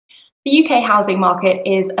The UK housing market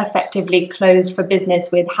is effectively closed for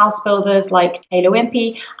business, with house builders like Taylor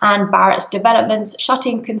Wimpey and Barratt's Developments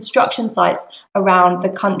shutting construction sites around the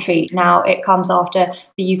country. Now, it comes after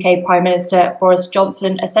the UK Prime Minister Boris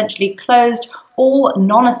Johnson essentially closed all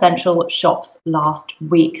non-essential shops last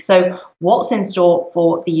week. So what's in store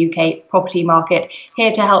for the UK property market?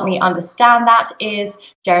 Here to help me understand that is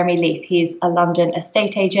Jeremy Leaf. He's a London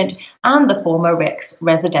estate agent and the former RICS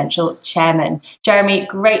residential chairman. Jeremy,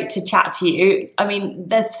 great to chat to you. I mean,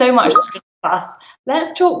 there's so much to discuss.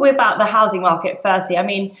 Let's talk about the housing market firstly. I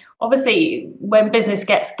mean, obviously, when business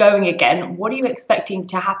gets going again, what are you expecting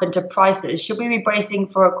to happen to prices? Should we be bracing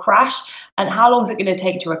for a crash? And how long is it going to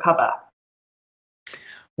take to recover?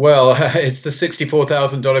 Well, it's the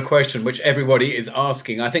 $64,000 question, which everybody is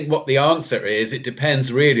asking. I think what the answer is, it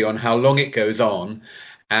depends really on how long it goes on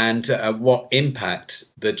and what impact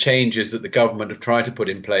the changes that the government have tried to put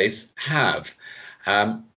in place have.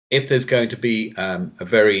 If there's going to be a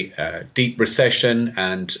very deep recession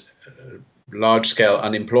and large-scale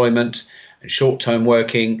unemployment and short-term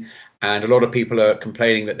working, and a lot of people are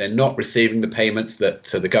complaining that they're not receiving the payments that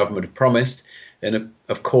the government have promised, then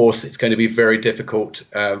of course it's going to be very difficult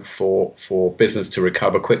for business to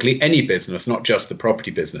recover quickly. Any business, not just the property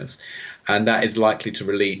business, and that is likely to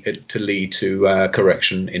lead to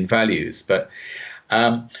correction in values. But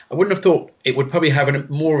I wouldn't have thought it would probably have a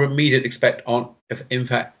more immediate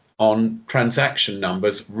impact on transaction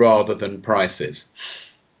numbers rather than prices.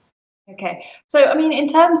 Okay, so I mean, in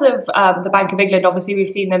terms of the Bank of England, obviously we've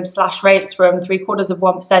seen them slash rates from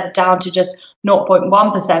 0.75% down to just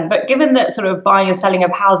 0.1%. But given that sort of buying and selling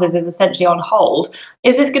of houses is essentially on hold,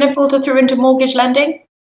 is this going to filter through into mortgage lending?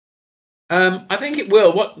 I think it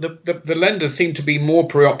will. What the lenders seem to be more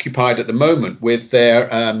preoccupied at the moment with their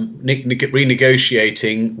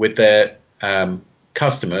renegotiating with their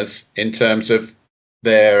customers in terms of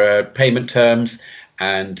their payment terms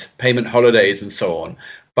and payment holidays and so on.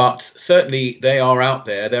 But certainly they are out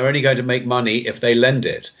there. They're only going to make money if they lend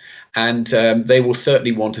it. And they will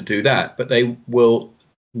certainly want to do that, but they will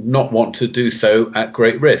not want to do so at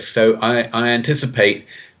great risk. So I anticipate,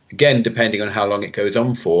 again, depending on how long it goes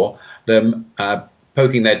on for, them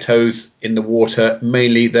poking their toes in the water,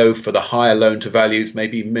 mainly though for the higher loan to values,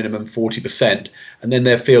 maybe minimum 40%. And then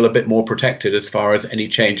they'll feel a bit more protected as far as any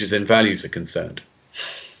changes in values are concerned.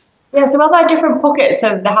 Yeah, so are there different pockets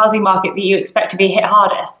of the housing market that you expect to be hit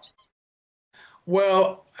hardest?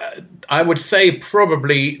 Well, I would say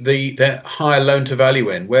probably the higher loan to value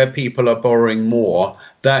end, where people are borrowing more,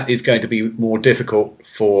 that is going to be more difficult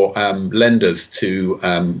for lenders to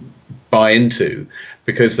buy into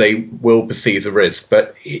because they will perceive the risk.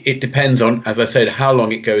 But it depends on, as I said, how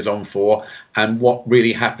long it goes on for and what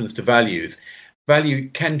really happens to values. Value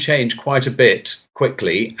can change quite a bit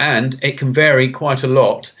quickly, and it can vary quite a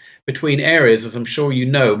lot between areas, as I'm sure you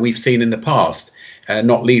know, we've seen in the past,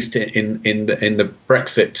 not least in the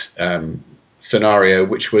Brexit scenario,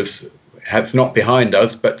 which has not behind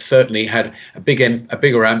us, but certainly had a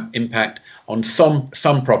bigger impact on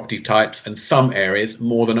some property types and some areas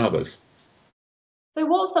more than others. So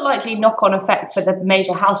what's the likely knock-on effect for the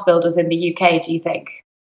major house builders in the UK, do you think?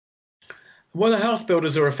 Well, the house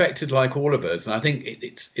builders are affected like all of us, and I think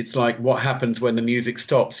it's like what happens when the music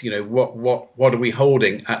stops. You know, what are we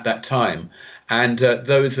holding at that time? And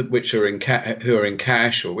those which are who are in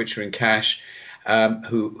cash or which are in cash,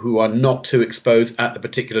 who are not too exposed at the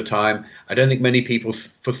particular time. I don't think many people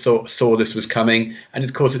saw this was coming, and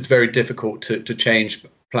of course it's very difficult to change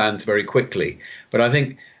plans very quickly. But I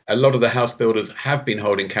think a lot of the house builders have been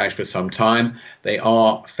holding cash for some time. They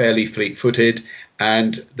are fairly fleet-footed,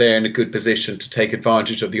 and they're in a good position to take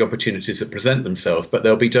advantage of the opportunities that present themselves. But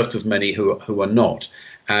there'll be just as many who are not.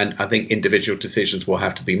 And I think individual decisions will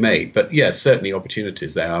have to be made. But yes, certainly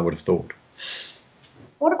opportunities there, I would have thought.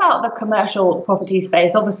 What about the commercial property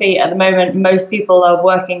space? Obviously, at the moment, most people are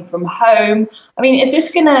working from home. I mean, is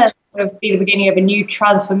this going to sort of be the beginning of a new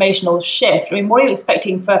transformational shift? I mean, what are you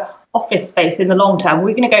expecting for office space in the long term? Are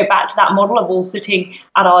we going to go back to that model of all sitting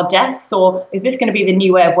at our desks, or is this going to be the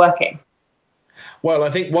new way of working? Well,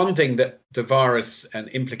 I think one thing that the virus and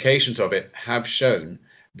implications of it have shown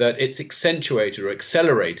that it's accentuated or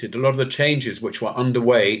accelerated a lot of the changes which were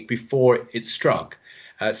underway before it struck,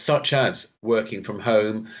 such as working from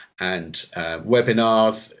home and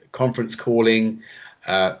webinars, conference calling,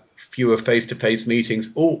 fewer face-to-face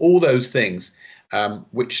meetings, all those things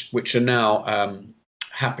which are now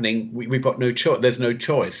happening. We've got no choice. There's no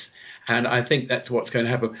choice. And I think that's what's going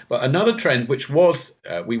to happen. But another trend which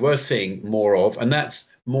we were seeing more of, and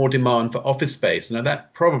that's more demand for office space. Now,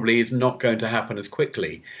 that probably is not going to happen as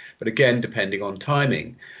quickly, but again, depending on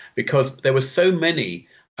timing, because there were so many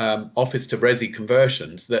office to resi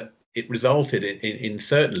conversions, that it resulted in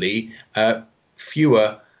certainly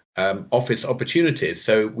fewer office opportunities.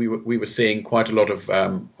 So we were seeing quite a lot of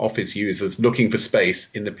office users looking for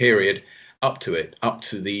space in the period up to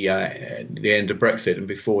the end of Brexit and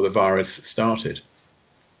before the virus started.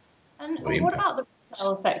 And what about the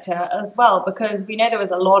retail sector as well? Because we know there was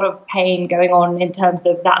a lot of pain going on in terms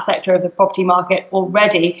of that sector of the property market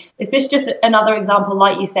already. Is this just another example,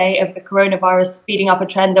 like you say, of the coronavirus speeding up a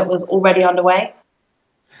trend that was already underway?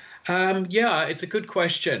 Yeah, it's a good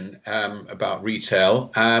question about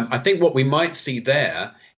retail. I think what we might see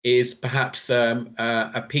there is perhaps a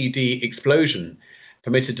PD explosion,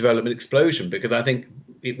 permitted development explosion, because I think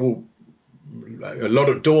it will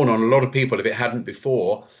dawn on a lot of people, if it hadn't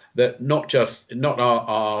before, that not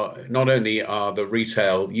only are the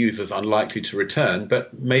retail users unlikely to return,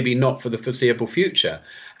 but maybe not for the foreseeable future.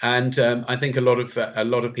 And I think a lot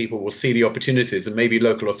of people will see the opportunities, and maybe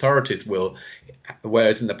local authorities will,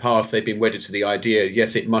 whereas in the past they've been wedded to the idea,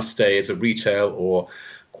 yes, it must stay as a retail or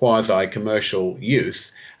quasi-commercial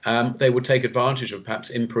use. They would take advantage of perhaps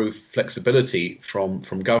improved flexibility from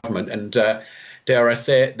government, and dare I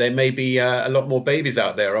say it, there may be a lot more babies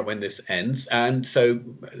out there when this ends, and so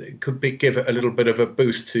it could give a little bit of a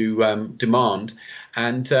boost to demand,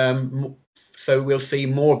 and so we'll see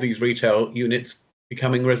more of these retail units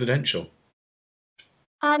becoming residential.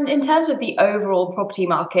 And in terms of the overall property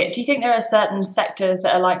market, do you think there are certain sectors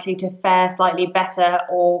that are likely to fare slightly better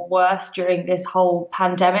or worse during this whole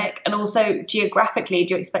pandemic? And also geographically,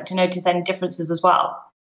 do you expect to notice any differences as well?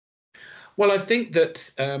 Well, I think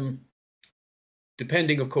that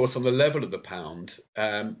depending, of course, on the level of the pound,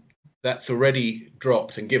 that's already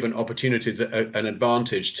dropped and given opportunities an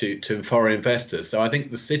advantage to foreign investors. So I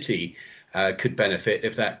think the city could benefit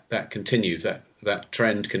if that continues, that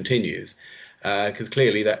trend continues, because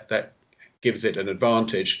clearly that gives it an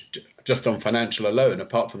advantage just on financial alone,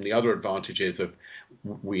 apart from the other advantages of,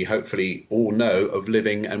 we hopefully all know, of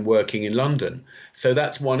living and working in London. So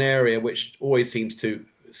that's one area which always seems to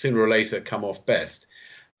sooner or later come off best.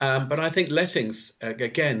 But I think lettings,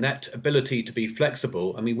 again, that ability to be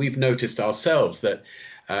flexible. I mean, we've noticed ourselves that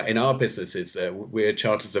in our businesses, we're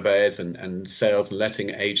chartered surveyors and sales and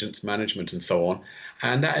letting agents, management and so on.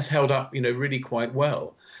 And that has held up, really quite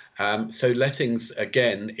well. So lettings,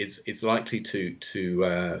 again, is likely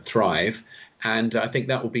to thrive. And I think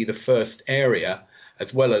that will be the first area,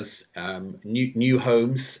 as well as new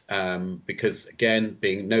homes, because, again,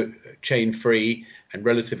 being chain-free and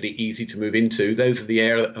relatively easy to move into, those are the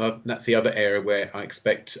area. That's the other area where I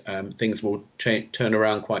expect things will turn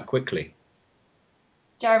around quite quickly.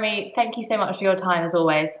 Jeremy, thank you so much for your time, as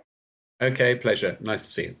always. Okay, pleasure. Nice to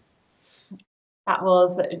see you. That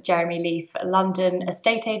was Jeremy Leaf, London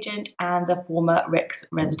estate agent and the former RICS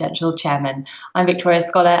residential chairman. I'm Victoria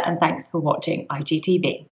Scholar, and thanks for watching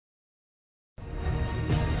IGTV.